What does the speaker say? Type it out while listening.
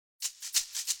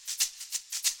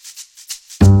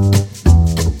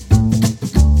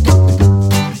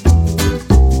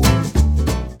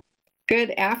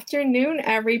Good afternoon,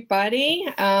 everybody.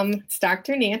 It's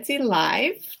Dr. Nancy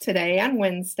live today on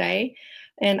Wednesday,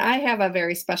 and I have a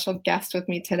very special guest with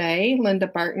me today, Linda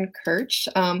Barton Kirch.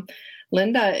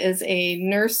 Linda is a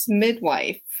nurse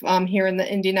midwife here in the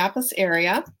Indianapolis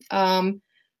area.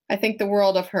 I think the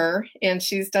world of her, and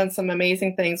she's done some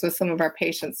amazing things with some of our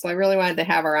patients. So I really wanted to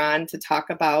have her on to talk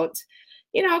about,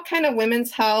 kind of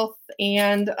women's health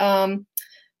and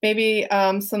maybe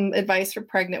some advice for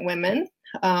pregnant women.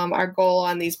 Our goal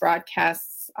on these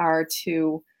broadcasts are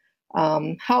to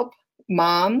help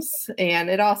moms, and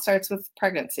it all starts with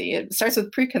pregnancy. It starts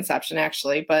with preconception,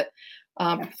 actually, but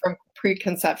from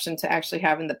preconception to actually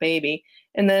having the baby.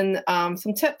 And then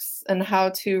some tips on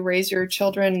how to raise your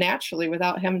children naturally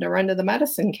without having to run to the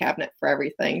medicine cabinet for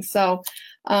everything. So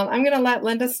I'm going to let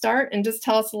Linda start and just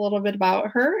tell us a little bit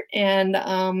about her, and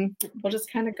we'll just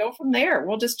kind of go from there.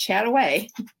 We'll just chat away.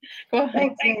 Go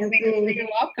ahead. Thanks, Nancy. You're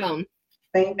welcome.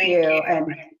 Thank you. And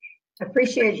I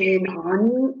appreciate being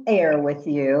on air with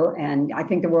you, and I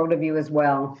think the world of you as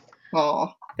well.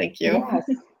 Oh, thank you. Yes.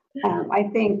 I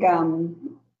think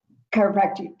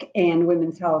chiropractic and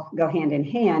women's health go hand in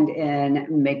hand in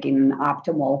making an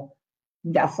optimal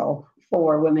vessel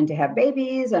for women to have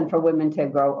babies and for women to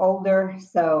grow older.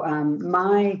 So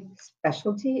my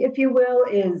specialty, if you will,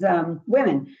 is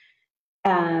women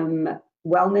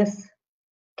wellness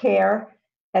care,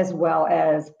 as well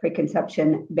as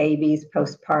preconception, babies,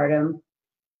 postpartum.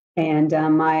 And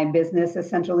my business is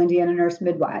Central Indiana Nurse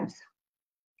Midwives.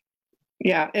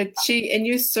 Yeah, and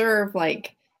you serve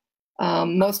like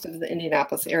most of the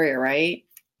Indianapolis area, right?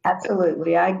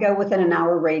 Absolutely. I go within an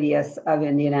hour radius of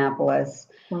Indianapolis,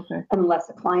 unless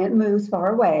a client moves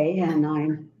far away, and I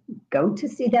go to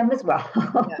see them as well.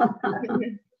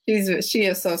 She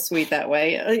is so sweet that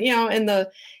way,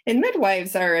 and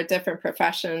midwives are a different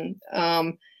profession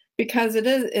because it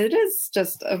is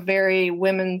just a very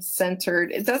women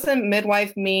centered. It doesn't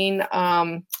midwife mean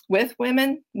with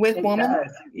women, with women.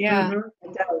 Does. Yeah,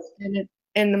 it does.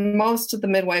 And most of the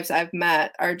midwives I've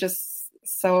met are just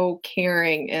so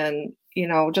caring and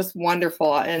just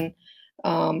wonderful, and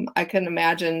I couldn't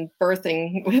imagine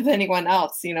birthing with anyone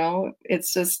else.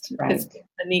 It's just It's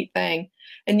a neat thing.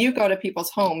 And you go to people's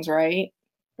homes, right?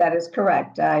 That is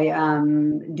correct. I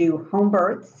do home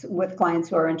births with clients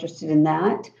who are interested in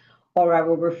that, or I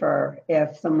will refer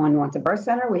if someone wants a birth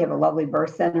center. We have a lovely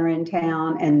birth center in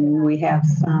town, and we have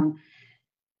some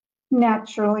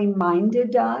naturally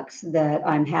minded docs that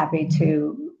I'm happy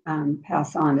to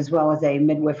pass on, as well as a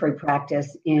midwifery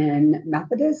practice in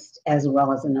Methodist, as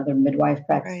well as another midwife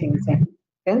practicing in St.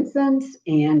 Vincent,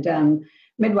 and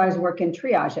midwives work in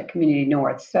triage at Community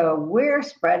North. So we're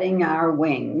spreading our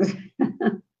wings.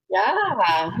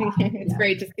 Yeah, it's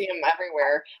great to see them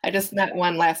everywhere. I just met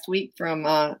one last week from,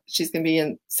 she's going to be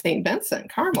in St.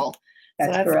 Vincent, Carmel.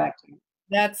 That's correct.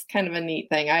 That's kind of a neat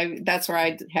thing. That's where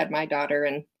I had my daughter,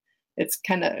 and it's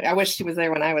kind of, I wish she was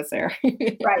there when I was there.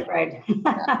 Right.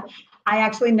 I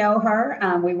actually know her.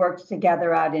 We worked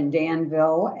together out in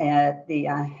Danville at the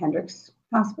Hendricks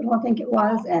Hospital, I think it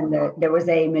was, and there was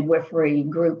a midwifery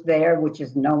group there, which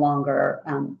is no longer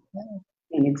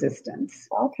in existence.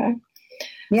 Okay.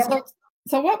 Yeah.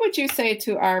 So what would you say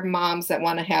to our moms that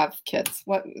want to have kids?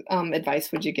 What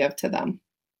advice would you give to them?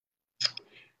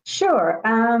 Sure.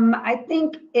 I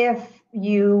think if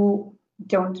you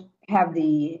don't have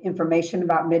the information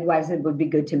about midwives, it would be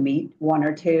good to meet one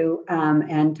or two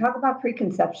and talk about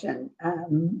preconception,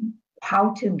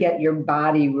 how to get your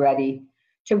body ready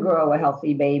to grow a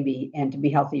healthy baby and to be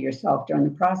healthy yourself during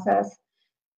the process.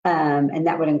 And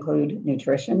that would include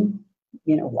nutrition,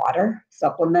 water,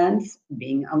 supplements,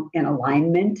 being in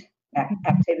alignment,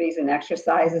 activities and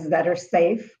exercises that are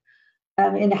safe,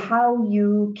 and how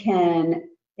you can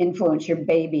influence your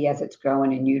baby as it's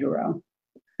growing in utero.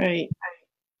 Right.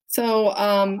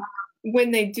 So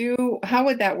when they do, how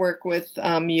would that work with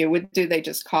you? Do they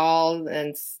just call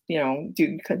and,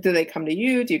 do they come to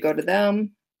you? Do you go to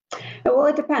them? Well,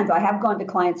 it depends. I have gone to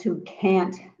clients who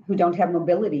don't have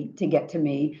mobility to get to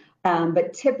me,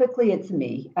 but typically it's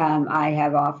me. I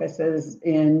have offices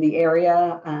in the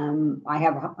area. I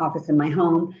have an office in my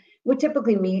home. We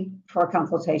typically meet for a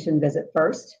consultation visit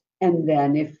first, and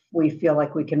then if we feel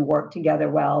like we can work together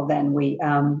well, then we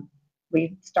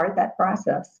start that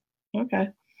process. Okay.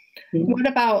 Yeah. What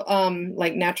about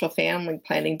like natural family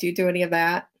planning? Do you do any of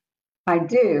that? I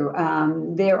do.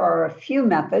 There are a few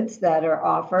methods that are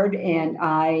offered, and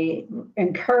I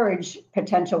encourage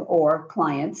potential or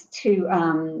clients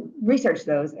to research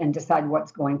those and decide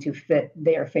what's going to fit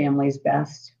their families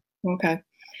best. Okay.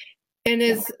 And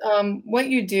is what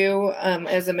you do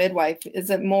as a midwife, is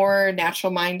it more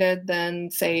natural minded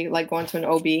than, say, like going to an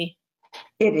OB?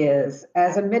 It is.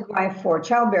 As a midwife for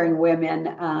childbearing women,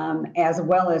 as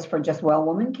well as for just well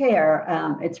woman care,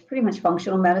 it's pretty much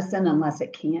functional medicine unless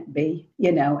it can't be,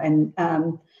 and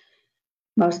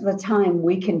most of the time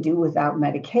we can do without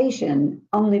medication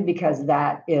only because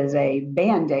that is a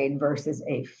band-aid versus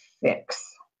a fix.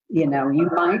 You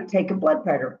might take a blood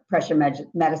pressure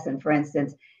medicine, for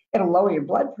instance. It'll lower your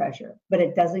blood pressure, but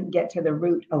it doesn't get to the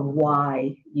root of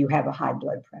why you have a high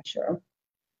blood pressure.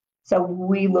 So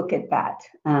we look at that.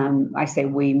 I say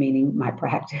we, meaning my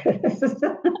practice.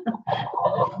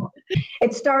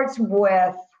 It starts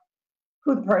with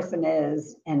who the person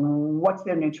is and what's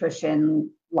their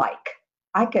nutrition like.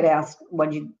 I could ask,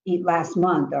 what did you eat last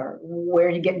month, or where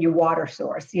did you get your water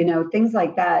source? Things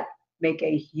like that make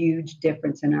a huge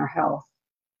difference in our health.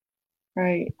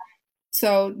 Right.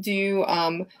 So do you,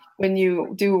 when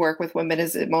you do work with women,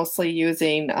 is it mostly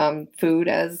using food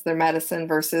as their medicine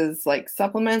versus like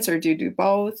supplements, or do you do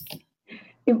both?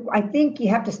 I think you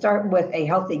have to start with a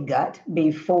healthy gut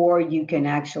before you can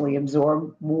actually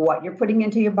absorb what you're putting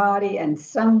into your body. And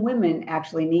some women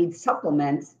actually need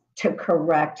supplements to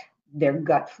correct their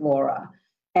gut flora.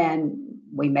 And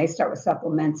we may start with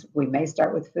supplements, we may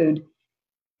start with food.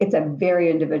 It's a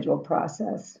very individual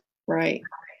process. Right.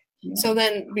 Yeah. So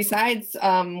then besides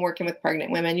working with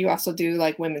pregnant women, you also do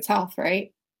like women's health,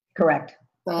 right? Correct.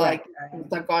 So Correct.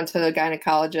 Like I've gone to the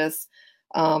gynecologist.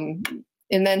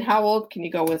 And then how old can you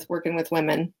go with working with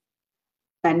women?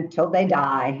 Until they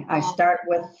die. I start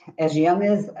with as young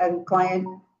as a client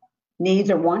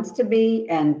needs or wants to be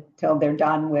until they're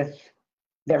done with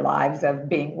their lives of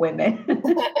being women.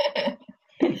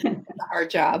 It's a hard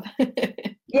job.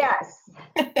 Yes.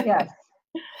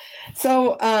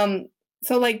 So,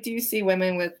 like, do you see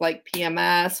women with like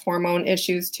PMS, hormone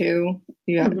issues too?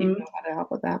 Do you have you know how to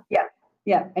help with that?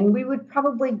 Yeah. And we would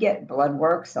probably get blood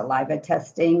work, saliva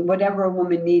testing, whatever a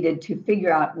woman needed to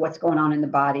figure out what's going on in the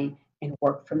body and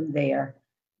work from there.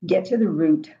 Get to the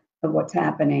root of what's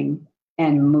happening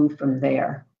and move from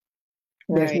there.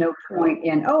 Right. There's no point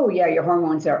in, oh yeah, your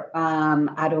hormones are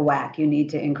out of whack. You need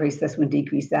to increase this one,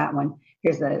 decrease that one.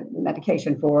 Here's a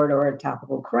medication for it or a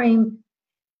topical cream.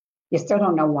 You still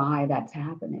don't know why that's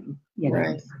happening.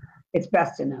 Right. It's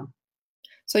best to know.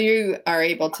 So you are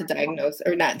able to diagnose,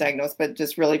 or not diagnose, but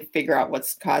just really figure out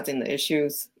what's causing the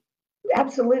issues.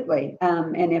 Absolutely.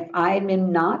 And if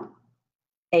I'm not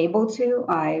able to,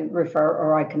 I refer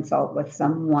or I consult with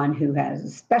someone who has a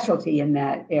specialty in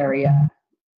that area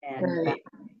and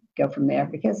go from there.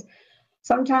 Because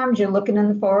sometimes you're looking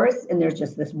in the forest and there's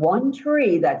just this one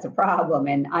tree that's a problem,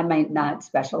 and I might not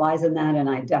specialize in that, and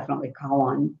I definitely call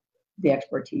on the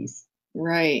expertise.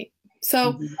 Right.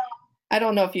 So I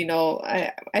don't know if you know,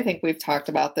 I think we've talked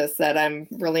about this, that I'm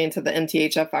really into the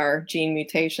MTHFR gene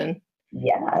mutation.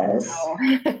 Yes.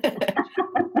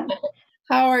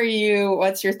 How are you?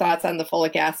 What's your thoughts on the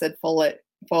folic acid,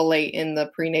 folate in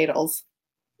the prenatals?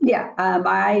 Yeah,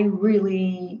 I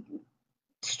really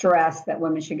stress that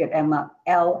women should get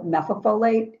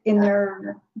L-methylfolate in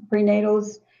their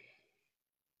prenatals.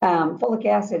 Folic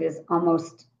acid is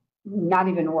almost not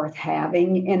even worth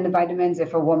having in the vitamins.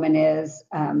 If a woman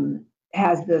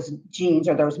has those genes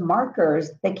or those markers,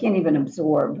 they can't even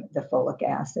absorb the folic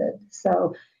acid.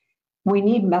 So we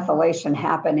need methylation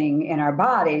happening in our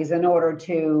bodies in order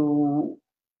to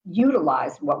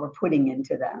utilize what we're putting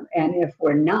into them. And if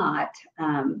we're not,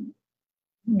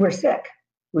 we're sick.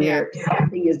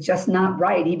 Something is just not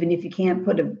right, even if you can't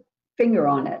put a finger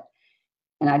on it.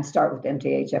 And I'd start with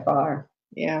MTHFR.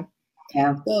 Yeah.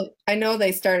 Well, I know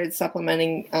they started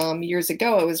supplementing years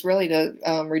ago. It was really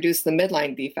to reduce the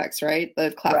midline defects, right?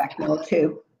 The Correct.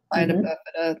 Too.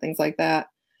 Things like that.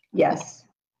 Yes.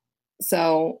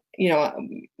 So,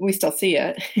 we still see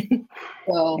it.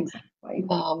 So,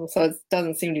 exactly. So it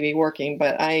doesn't seem to be working.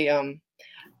 But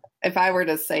if I were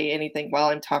to say anything while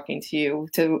I'm talking to you,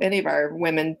 to any of our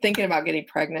women thinking about getting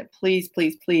pregnant, please,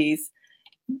 please, please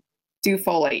do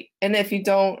folate. And if you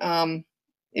don't do,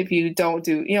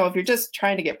 if you're just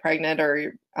trying to get pregnant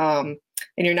or and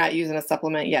you're not using a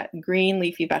supplement yet, green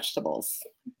leafy vegetables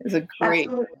is a great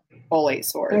folate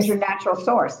source. There's your natural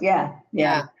source. Yeah.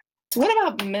 So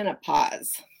what about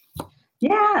menopause?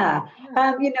 Yeah.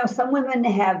 Some women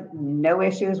have no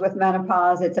issues with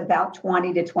menopause. It's about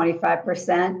 20 to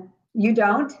 25%. You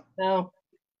don't? No.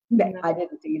 I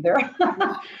didn't either.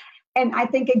 And I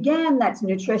think, again, that's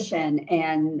nutrition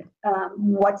and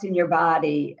what's in your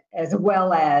body, as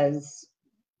well as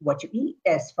what you eat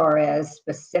as far as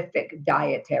specific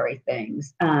dietary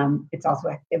things. It's also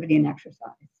activity and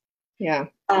exercise. Yeah.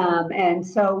 And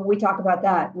so we talk about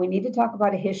that. We need to talk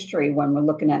about a history when we're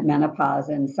looking at menopause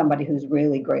and somebody who's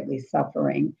really greatly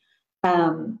suffering.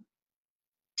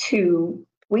 to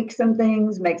tweak some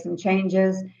things, make some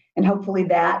changes, and hopefully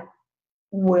that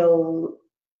will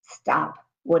stop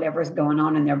whatever's going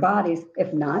on in their bodies.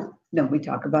 If not, then we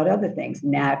talk about other things,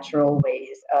 natural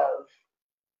ways of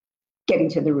getting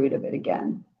to the root of it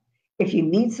again. If you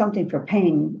need something for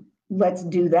pain, let's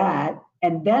do that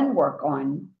and then work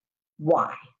on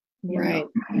why. Right.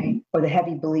 Or the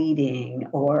heavy bleeding,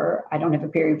 or I don't have a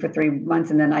period for 3 months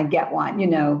and then I get one,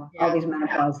 all these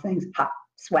menopause things, hot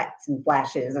sweats and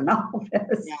flashes and all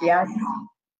this. Yes.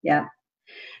 Yeah.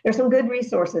 There's some good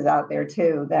resources out there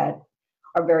too that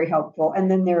are very helpful.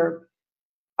 And then there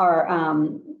are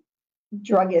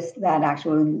druggists that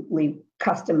actually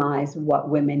customize what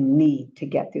women need to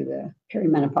get through the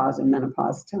perimenopause and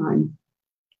menopause time.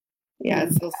 Yeah,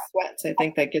 it's those sweats, I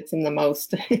think, that gets them the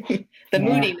most. The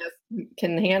moodiness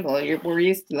can handle it. We're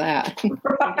used to that.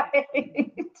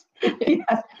 Right.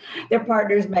 Yes. Their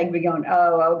partners make me going,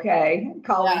 oh, okay.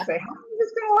 Call and say, how long is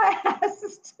this going to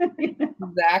last?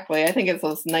 Exactly. I think it's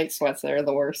those night sweats that are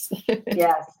the worst.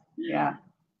 Yes. Yeah.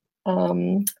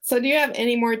 So do you have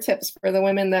any more tips for the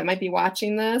women that might be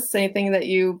watching this? Anything that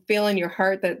you feel in your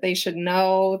heart that they should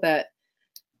know, that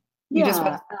you just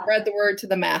want to spread the word to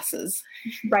the masses?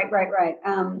 Right.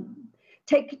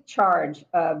 Take charge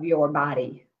of your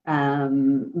body.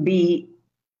 Be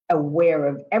aware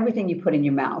of everything you put in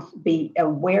your mouth. Be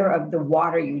aware of the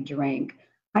water you drink.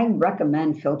 I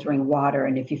recommend filtering water.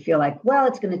 And if you feel like, well,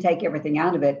 it's going to take everything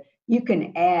out of it, you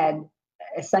can add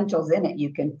essentials in it.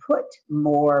 You can put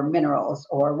more minerals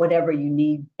or whatever you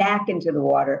need back into the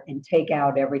water and take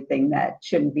out everything that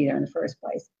shouldn't be there in the first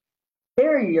place.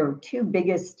 They're your two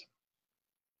biggest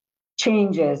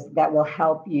changes that will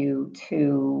help you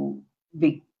to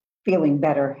be feeling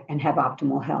better and have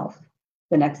optimal health.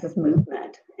 The next is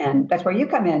movement. And that's where you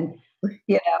come in.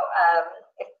 If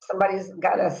somebody's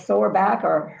got a sore back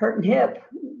or hurting hip,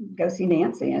 go see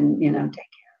Nancy and, take care of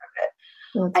it.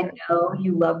 I know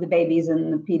you love the babies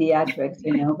and the pediatrics,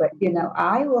 but,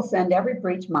 I will send every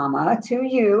breech mama to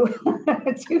you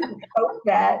to hope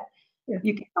that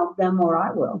you can help them or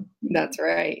I will. That's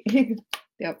right.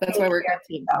 Yep, that's why we're good.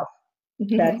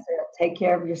 That's it. Take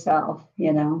care of yourself,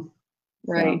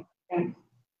 Right. So,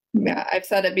 yeah, I've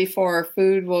said it before,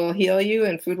 food will heal you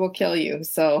and food will kill you.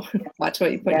 So watch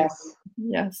what you put in.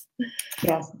 Yes.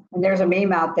 And there's a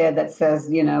meme out there that says,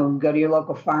 go to your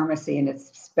local pharmacy and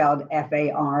it's spelled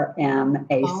Pharmacy.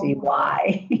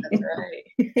 That's right.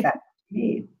 That's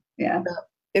me. Yeah.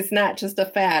 It's not just a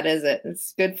fad, is it?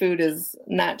 It's good food is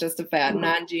not just a fad.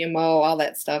 Non-GMO, all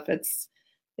that stuff. It's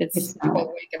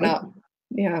people waking up.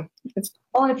 Yeah.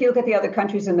 Well, and if you look at the other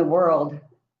countries in the world,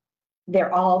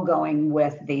 they're all going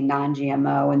with the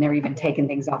non-GMO, and they're even taking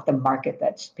things off the market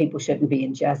that people shouldn't be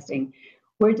ingesting.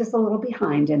 We're just a little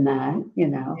behind in that,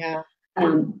 Yeah.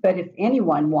 But if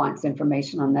anyone wants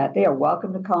information on that, they are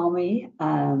welcome to call me.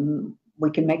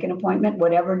 We can make an appointment,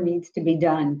 whatever needs to be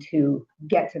done to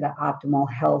get to the optimal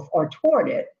health or toward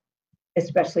it,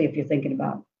 especially if you're thinking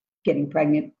about getting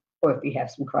pregnant or if you have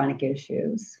some chronic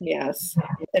issues. Yes.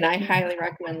 And I highly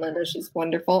recommend Linda. She's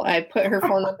wonderful. I put her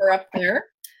phone number up there.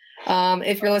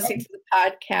 If you're listening to the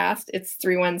podcast, it's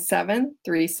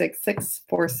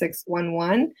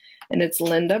 317-366-4611, and it's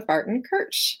Linda Barton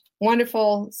Kirch,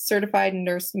 wonderful certified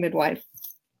nurse midwife.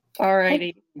 All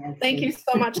righty. Thank you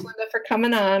so much, Linda, for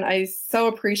coming on. I so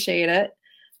appreciate it.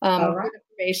 Good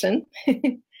information.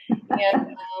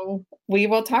 And we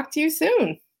will talk to you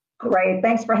soon. Great.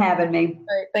 Thanks for having me.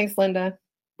 All right. Thanks, Linda.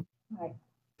 Bye.